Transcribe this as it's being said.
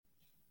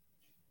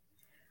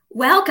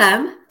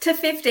Welcome to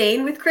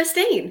 15 with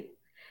Christine.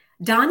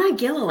 Donna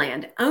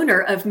Gilliland, owner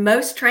of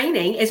Most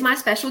Training, is my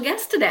special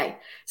guest today.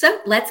 So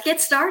let's get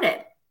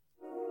started.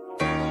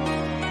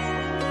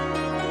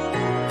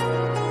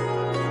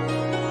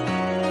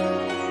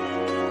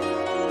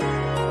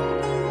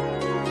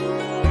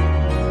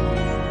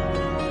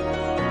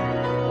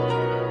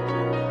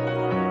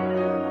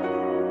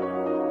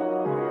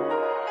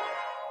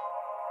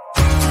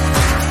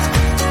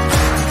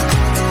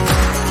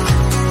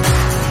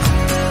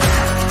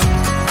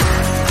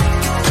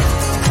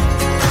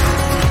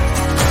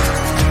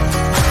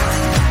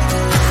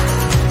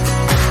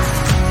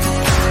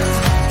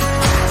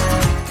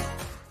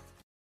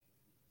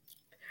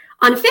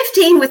 On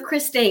 15 with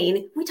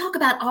Christine, we talk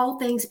about all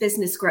things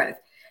business growth.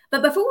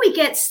 But before we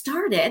get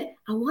started,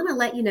 I want to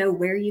let you know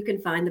where you can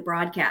find the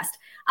broadcast.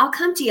 I'll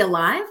come to you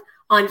live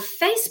on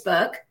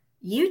Facebook,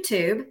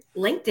 YouTube,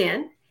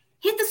 LinkedIn.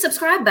 Hit the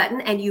subscribe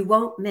button and you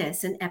won't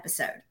miss an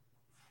episode.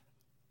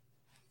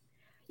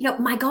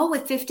 My goal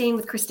with 15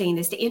 with Christine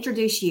is to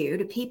introduce you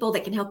to people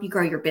that can help you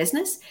grow your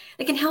business,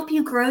 that can help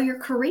you grow your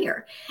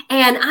career.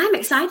 And I'm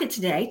excited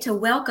today to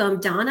welcome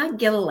Donna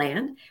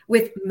Gilliland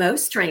with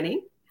Most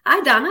Training. Hi,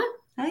 Donna.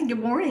 Hi, good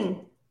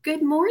morning.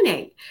 Good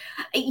morning.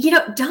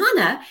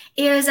 Donna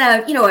is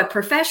a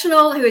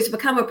professional who has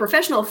become a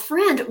professional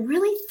friend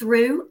really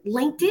through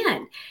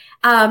LinkedIn.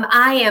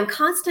 I am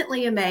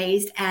constantly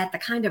amazed at the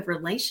kind of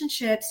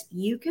relationships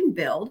you can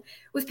build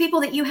with people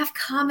that you have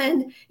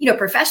common,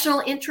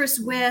 professional interests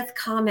with,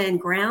 common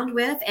ground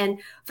with. And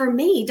for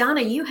me,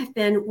 Donna, you have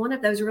been one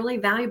of those really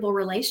valuable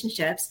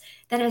relationships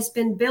that has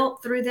been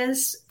built through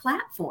this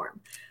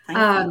platform. Thank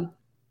you.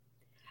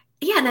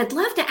 Yeah, and I'd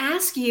love to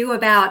ask you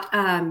about,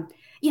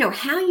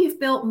 how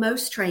you've built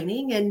Most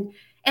Training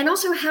and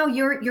also how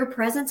your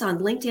presence on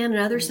LinkedIn and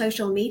other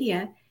social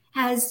media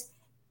has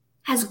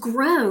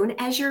grown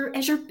as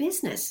your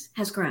business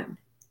has grown.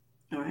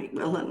 All right.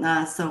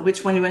 Well, so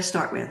which one do you want to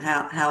start with?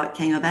 How it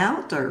came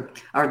about, or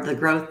the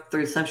growth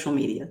through social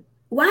media?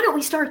 Why don't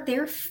we start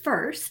there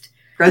first?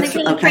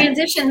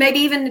 Transition maybe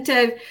even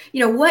to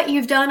what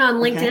you've done on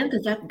LinkedIn,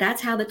 because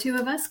that's how the two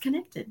of us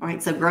connected. All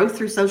right, so growth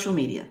through social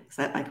media, is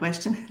that my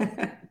question?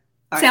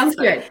 Sounds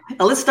good.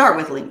 Let's start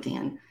with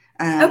LinkedIn.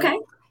 Okay.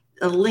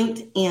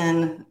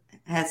 LinkedIn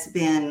has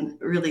been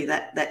really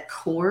that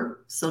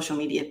core social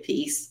media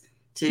piece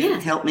to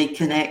help me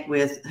connect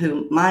with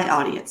who my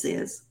audience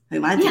is, who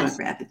my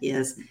demographic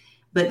is.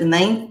 But the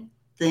main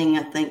thing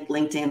I think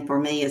LinkedIn for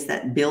me is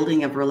that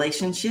building of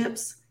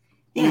relationships.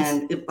 Yes.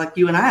 And like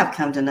you and I have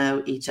come to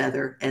know each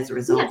other as a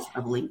result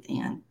of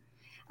LinkedIn.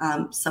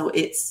 So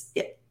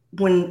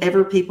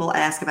whenever people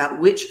ask about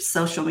which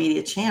social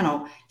media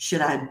channel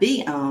should I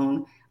be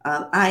on,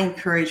 I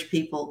encourage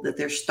people that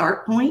their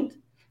start point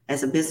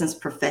as a business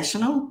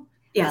professional,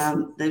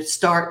 they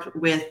start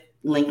with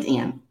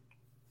LinkedIn.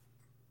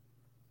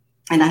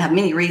 And I have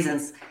many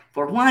reasons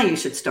for why you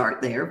should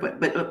start there,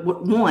 but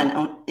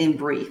one in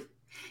brief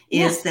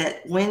is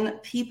that when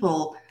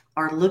people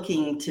are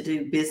looking to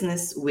do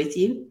business with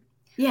you,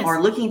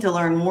 or looking to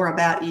learn more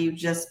about you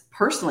just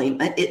personally.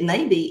 It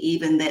may be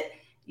even that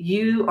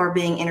you are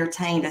being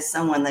entertained as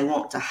someone they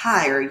want to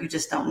hire. You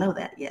just don't know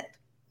that yet.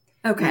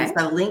 Okay. And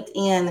so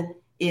LinkedIn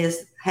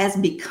has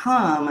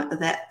become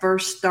that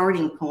first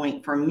starting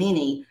point for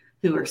many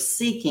who are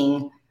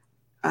seeking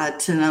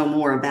to know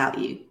more about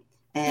you.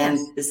 And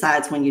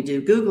besides, when you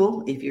do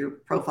Google, if your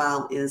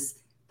profile is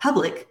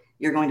public,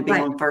 you're going to be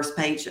on the first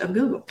page of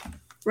Google.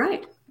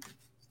 Right.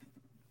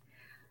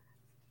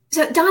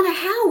 So, Donna,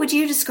 how would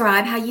you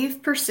describe how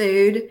you've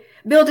pursued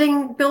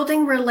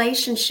building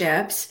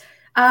relationships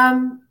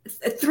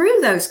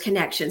through those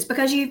connections?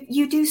 Because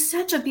you do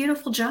such a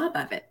beautiful job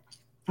of it.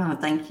 Oh,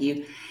 thank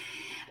you.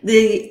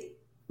 The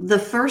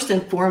first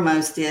and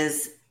foremost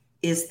is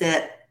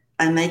that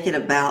I make it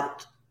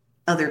about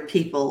other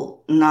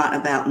people, not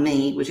about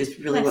me, which is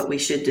really what we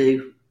should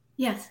do.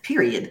 Yes.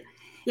 Period.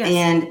 Yes.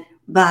 And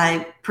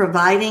by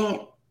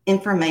providing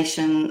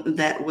information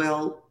that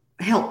will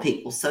help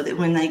people so that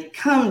when they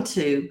come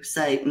to,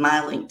 say,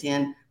 my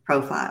LinkedIn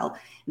profile,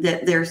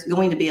 that there's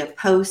going to be a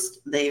post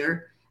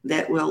there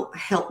that will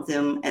help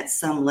them at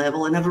some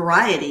level in a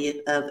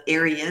variety of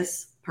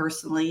areas,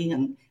 personally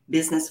and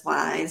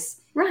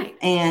business-wise. Right.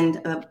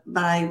 And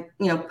by,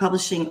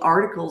 publishing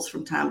articles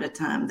from time to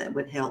time that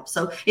would help.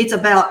 So it's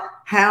about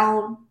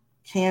how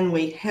can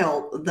we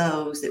help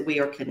those that we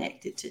are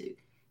connected to,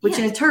 which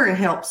in turn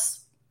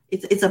helps.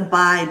 It's a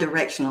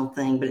bi-directional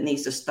thing, but it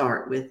needs to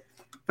start with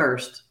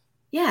first.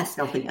 Yes.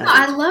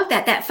 I love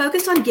that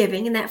focus on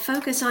giving and that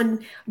focus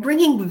on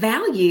bringing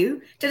value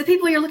to the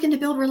people you're looking to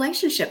build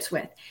relationships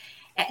with.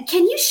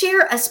 Can you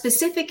share a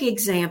specific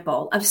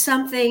example of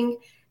something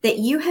that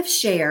you have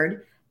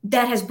shared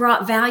that has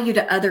brought value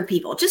to other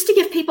people? Just to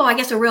give people, I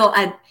guess,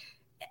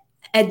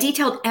 a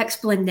detailed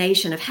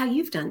explanation of how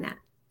you've done that.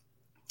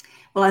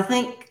 Well, I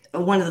think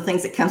one of the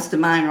things that comes to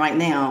mind right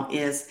now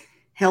is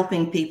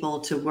helping people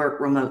to work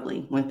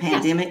remotely. When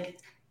pandemic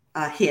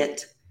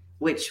hit,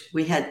 which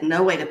we had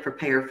no way to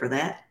prepare for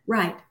that.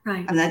 Right.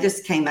 And that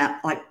just came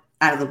out like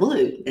out of the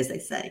blue, as they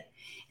say.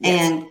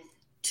 Yes. And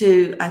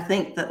I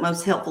think that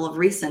most helpful of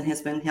recent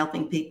has been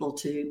helping people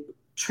to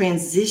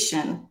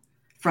transition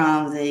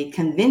from the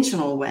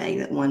conventional way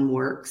that one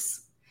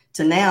works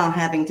to now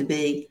having to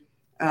be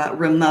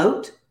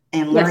remote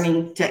and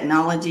learning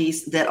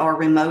technologies that are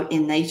remote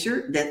in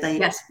nature, that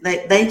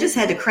they just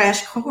had to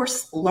crash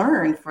course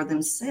learn for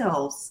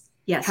themselves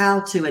how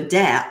to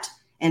adapt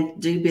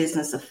and do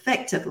business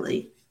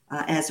effectively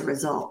as a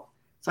result.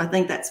 So I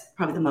think that's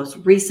probably the most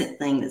recent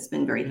thing that's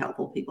been very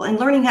helpful to people, and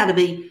learning how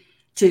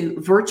to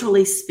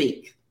virtually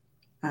speak.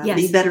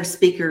 Be better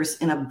speakers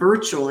in a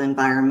virtual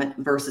environment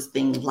versus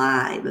being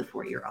live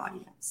before your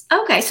audience.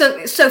 Okay.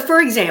 So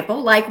for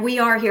example, like we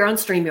are here on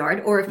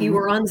StreamYard, or if you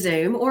were on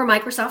Zoom or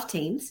Microsoft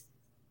Teams.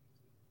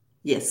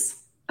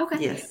 Yes. Okay.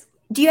 Yes.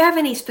 Do you have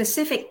any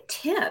specific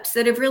tips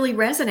that have really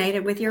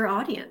resonated with your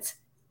audience?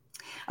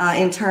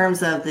 In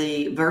terms of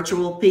the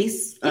virtual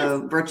piece,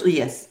 virtually,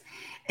 yes.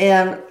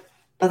 And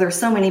there's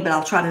so many, but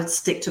I'll try to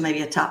stick to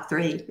maybe a top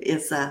three.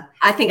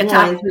 I think a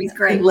top three is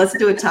great. Let's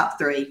do a top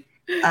three.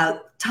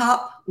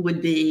 Top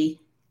would be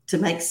to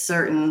make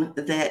certain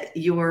that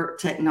your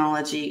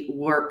technology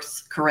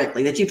works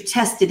correctly, that you've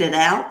tested it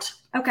out.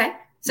 Okay.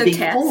 So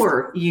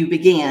before you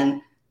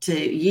begin to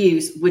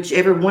use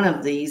whichever one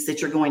of these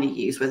that you're going to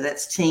use, whether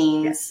that's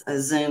Teams, a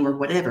Zoom, or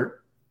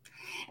whatever.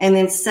 And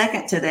then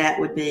second to that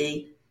would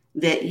be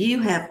that you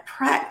have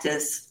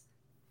practiced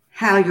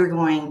how you're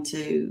going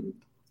to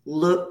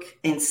look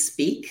and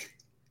speak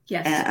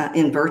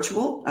in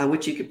virtual,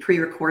 which you could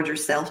pre-record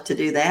yourself to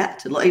do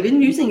that,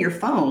 even using your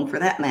phone for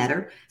that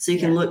matter, so you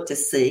can look to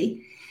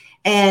see,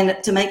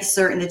 and to make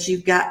certain that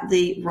you've got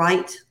the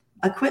right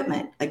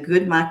equipment, a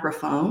good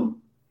microphone,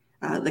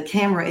 the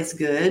camera is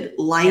good,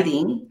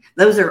 lighting.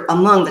 Those are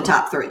among the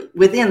top three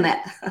within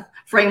that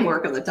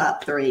framework of the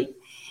top three,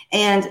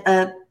 and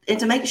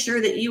to make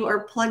sure that you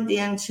are plugged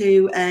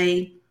into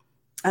a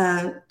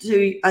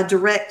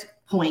direct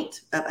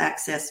point of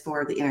access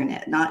for the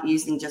internet, not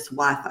using just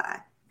Wi-Fi.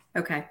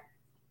 Okay.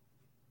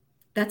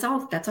 That's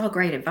all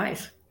great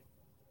advice.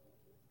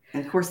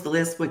 And of course the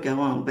list would go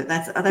on, but I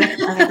think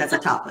that's a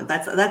top one.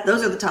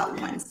 Those are the top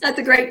ones. That's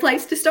a great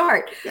place to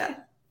start. Yeah.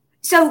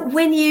 So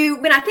when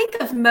I think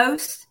of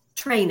most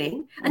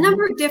training, a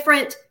number of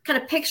different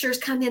kind of pictures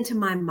come into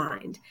my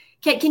mind.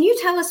 Can you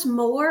tell us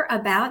more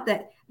about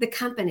the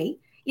company,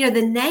 the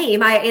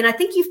name? I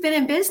think you've been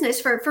in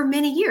business for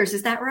many years.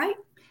 Is that right?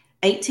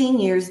 18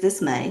 years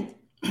this May.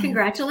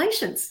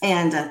 Congratulations.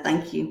 And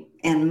thank you.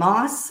 And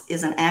MOS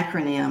is an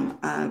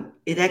acronym.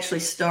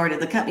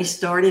 The company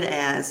started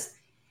as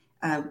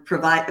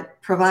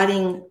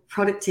providing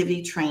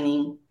productivity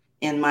training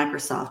in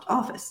Microsoft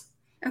Office.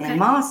 Okay. And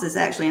MOS is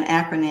actually an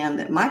acronym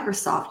that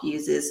Microsoft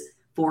uses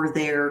for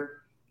their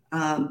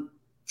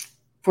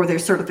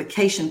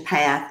certification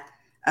path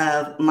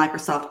of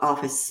Microsoft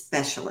Office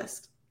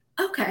Specialist.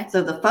 Okay.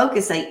 So the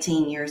focus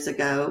 18 years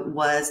ago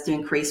was to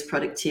increase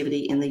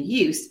productivity in the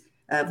use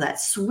of that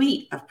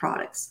suite of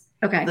products.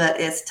 Okay. But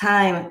as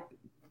time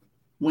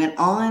went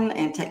on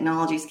and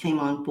technologies came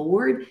on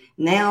board,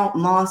 now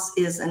MOS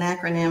is an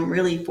acronym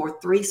really for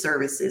three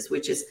services,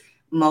 which is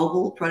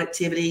mobile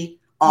productivity,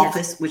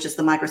 Office, which is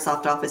the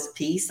Microsoft Office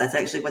piece. That's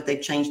actually what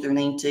they've changed their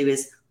name to,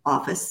 is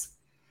Office,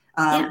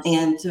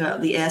 and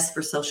the S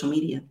for social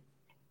media.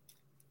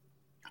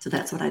 So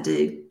that's what I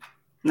do.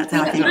 And that's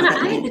how I came up with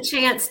that name. I had the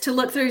chance to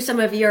look through some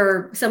of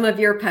your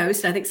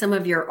posts, I think some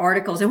of your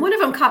articles, and one of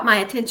them caught my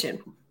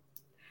attention.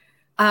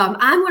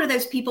 I'm one of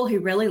those people who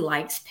really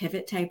likes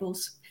pivot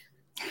tables.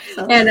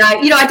 And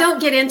I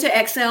don't get into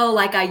Excel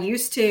like I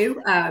used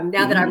to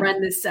now that I run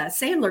this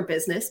Sandler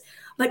business.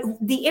 But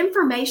the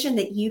information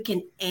that you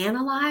can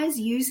analyze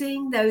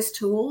using those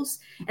tools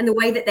and the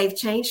way that they've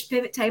changed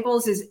pivot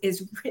tables is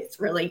it's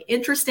really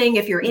interesting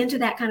if you're into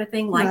that kind of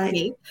thing like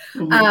me.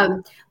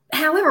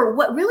 However,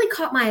 what really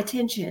caught my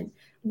attention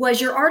was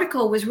your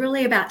article was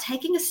really about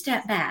taking a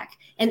step back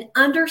and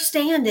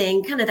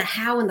understanding kind of the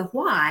how and the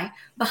why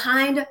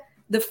behind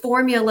the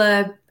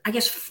formula, I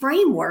guess,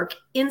 framework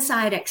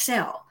inside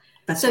Excel.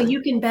 That's right.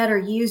 You can better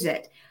use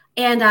it.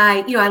 And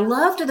I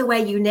loved the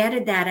way you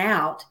netted that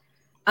out.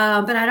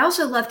 But I'd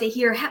also love to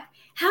hear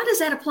how does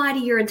that apply to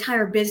your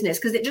entire business?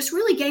 Because it just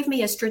really gave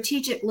me a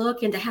strategic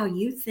look into how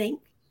you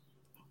think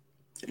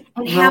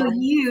and how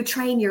you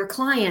train your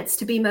clients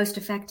to be most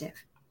effective.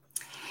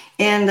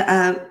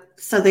 And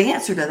so the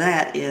answer to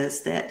that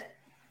is that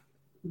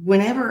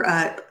whenever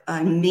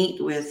I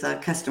meet with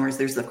customers,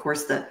 there's of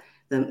course the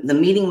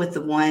meeting with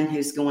the one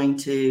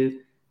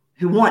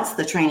who wants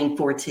the training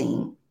for a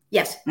team.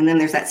 Yes. And then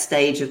there's that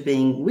stage of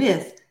being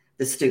with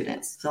the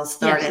students. So I'll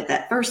start at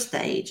that first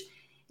stage,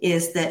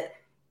 is that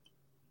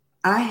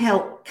I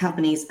help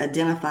companies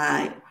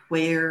identify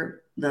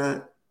where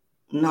the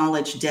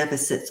knowledge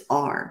deficits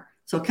are.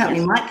 So a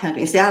company might come to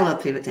me and say, I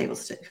love pivot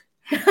tables too.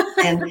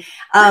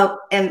 but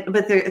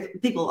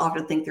people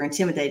often think they're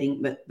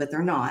intimidating, but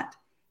they're not.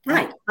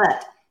 Right.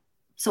 But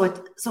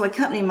So a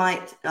company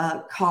might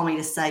call me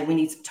to say we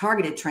need some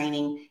targeted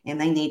training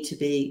and they need to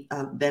be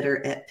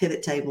better at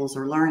pivot tables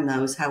or learn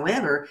those.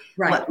 However,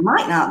 what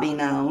might not be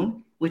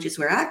known, which is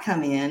where I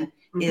come in,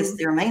 is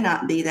there may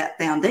not be that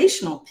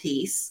foundational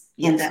piece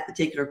in that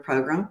particular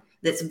program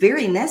that's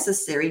very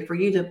necessary for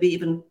you to be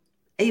even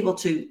able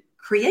to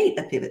create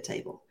a pivot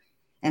table.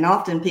 And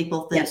often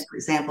people think, for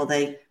example,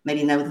 they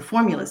maybe know the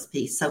formulas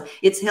piece. So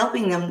it's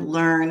helping them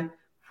learn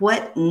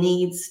what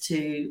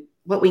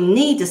we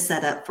need to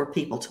set up for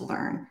people to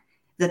learn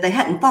that they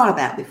hadn't thought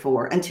about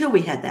before until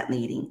we had that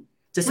meeting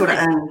to sort of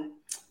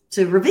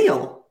to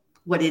reveal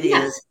what it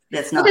is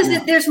that's not.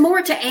 Because there's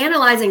more to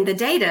analyzing the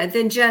data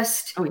than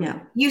just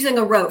using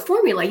a rote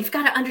formula. You've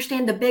got to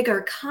understand the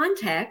bigger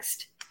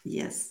context.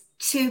 Yes.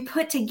 To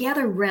put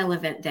together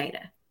relevant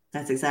data.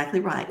 That's exactly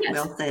right. Yes.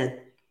 Well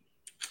said.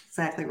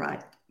 Exactly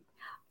right.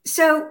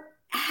 So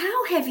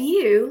how have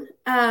you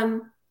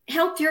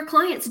helped your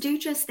clients do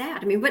just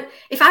that? I mean,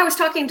 if I was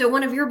talking to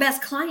one of your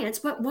best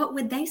clients, what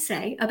would they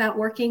say about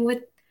working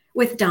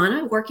with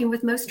Donna, working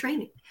with Most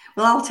Training?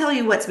 Well, I'll tell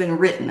you what's been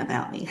written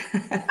about me.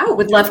 Oh,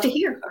 would love to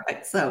hear. All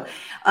right. So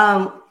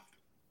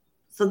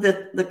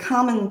the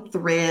common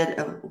thread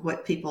of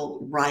what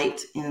people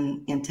write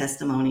in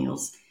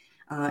testimonials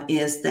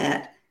is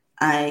that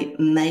I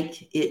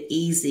make it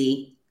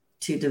easy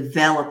to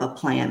develop a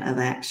plan of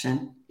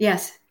action.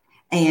 Yes.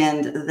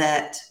 And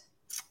that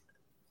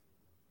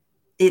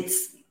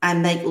I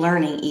make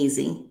learning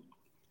easy.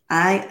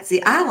 I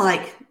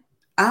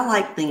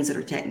like things that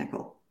are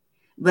technical,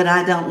 but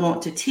I don't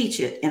want to teach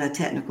it in a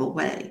technical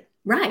way.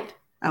 Right.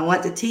 I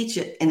want to teach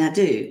it, and I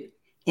do,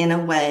 in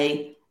a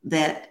way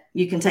that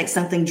you can take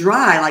something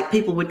dry, like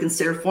people would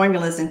consider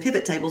formulas and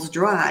pivot tables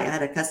dry. I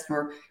had a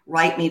customer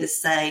write me to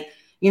say,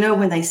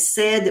 when they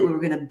said that we were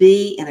going to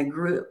be in a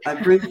group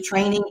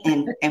training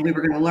and we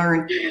were going to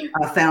learn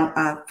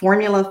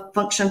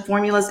function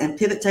formulas and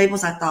pivot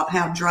tables, I thought,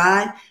 how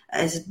dry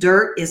as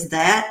dirt is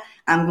that?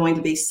 I'm going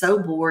to be so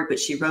bored. But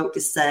she wrote to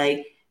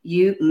say,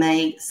 you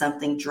made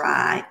something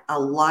dry, a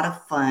lot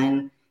of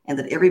fun, and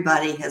that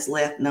everybody has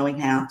left knowing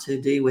how to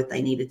do what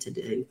they needed to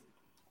do.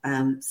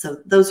 So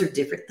those are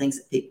different things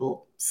that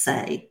people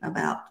say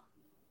about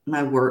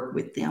my work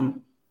with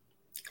them.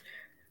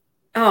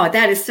 Oh,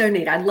 that is so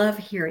neat. I love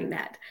hearing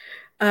that.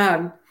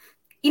 Donna,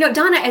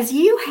 as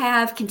you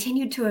have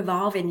continued to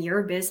evolve in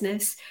your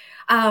business,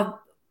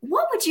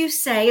 what would you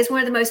say is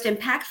one of the most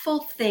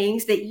impactful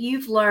things that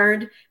you've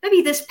learned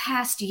maybe this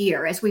past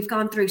year as we've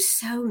gone through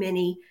so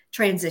many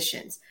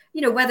transitions?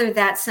 Whether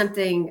that's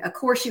a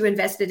course you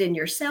invested in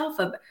yourself,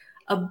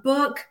 a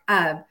book,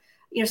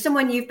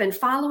 someone you've been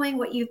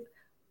following,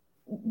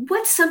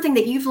 what's something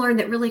that you've learned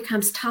that really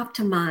comes top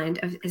to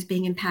mind as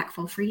being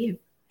impactful for you?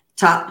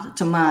 Top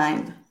to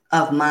mind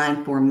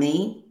for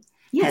me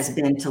has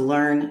been to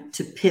learn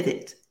to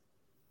pivot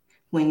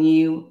when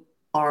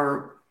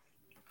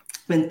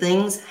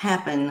things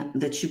happen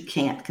that you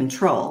can't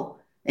control.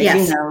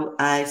 As you know,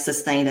 I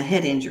sustained a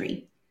head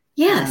injury.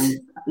 Yes.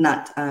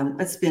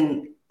 It's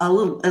been a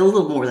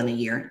little more than a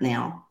year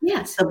now.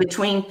 Yes. So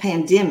between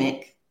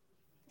pandemic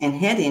and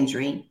head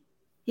injury,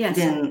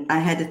 then I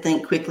had to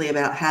think quickly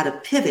about how to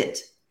pivot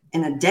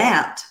and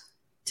adapt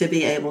to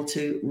be able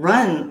to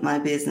run my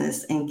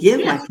business and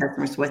give my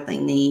customers what they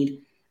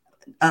need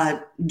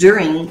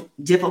during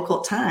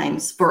difficult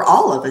times for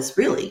all of us,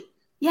 really.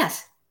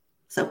 Yes.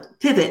 So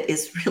pivot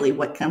is really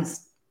what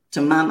comes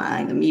to my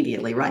mind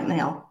immediately right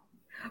now.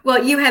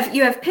 Well, you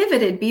have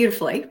pivoted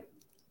beautifully.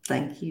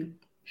 Thank you.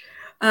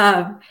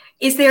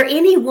 Is there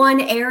any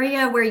one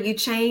area where you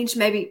changed,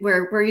 maybe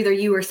where either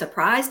you were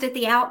surprised at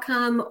the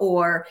outcome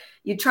or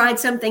you tried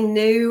something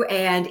new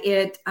and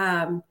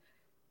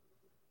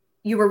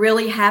you were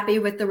really happy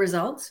with the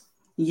results?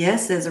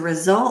 Yes, as a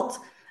result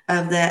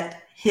of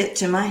that hit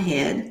to my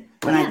head,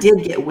 when I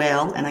did get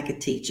well and I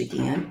could teach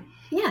again,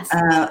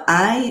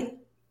 I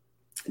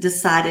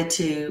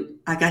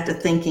got to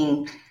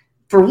thinking,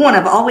 for one,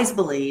 I've always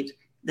believed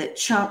that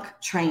chunk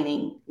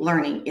training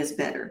learning is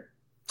better.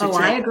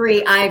 I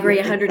agree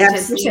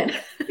 110%.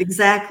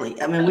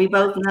 Exactly. I mean, we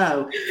both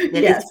know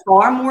that it's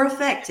far more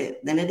effective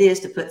than it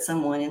is to put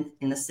someone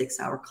in a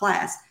 6-hour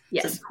class.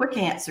 Yes. So the quick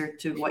answer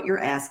to what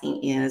you're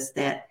asking is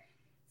that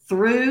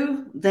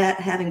through that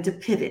having to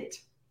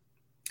pivot,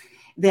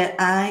 that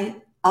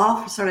I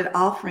started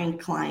offering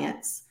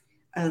clients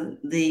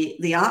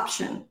the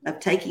option of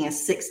taking a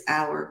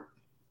 6-hour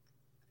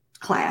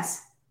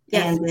class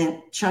and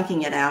then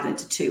chunking it out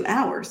into 2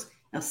 hours.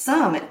 Now,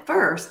 some at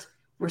first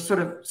were sort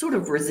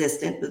of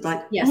resistant, but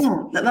like, we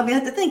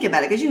have to think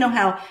about it, because you know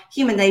how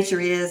human nature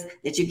is,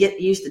 that you get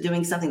used to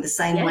doing something the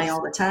same way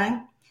all the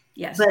time.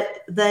 Yes.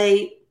 But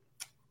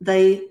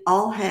they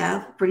all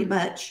have pretty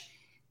much.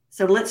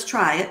 So let's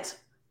try it.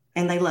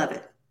 And they love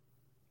it.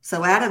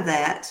 So out of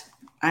that,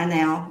 I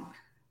now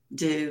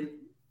do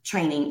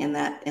training in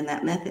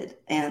that method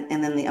and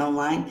then the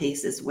online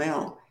piece as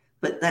well.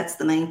 But that's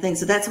the main thing.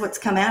 So that's what's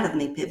come out of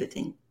me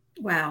pivoting.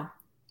 Wow.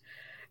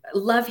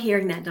 Love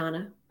hearing that,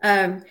 Donna.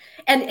 And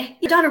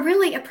Donna,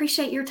 really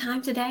appreciate your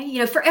time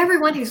today. For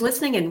everyone who's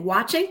listening and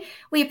watching,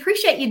 we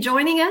appreciate you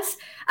joining us.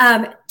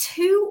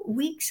 2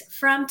 weeks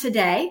from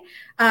today,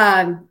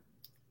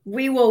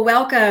 we will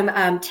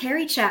welcome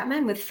Terry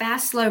Chapman with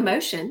Fast Slow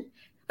Motion.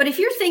 But if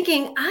you're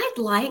thinking, I'd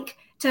like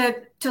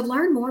to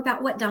learn more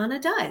about what Donna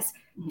does,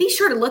 be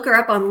sure to look her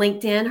up on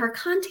LinkedIn. Her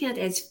content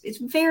is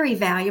very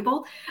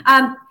valuable.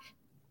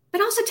 But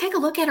also take a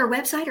look at her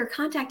website. Her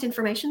contact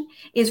information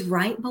is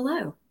right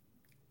below.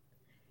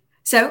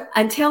 So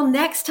until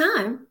next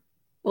time,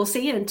 we'll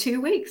see you in 2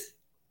 weeks.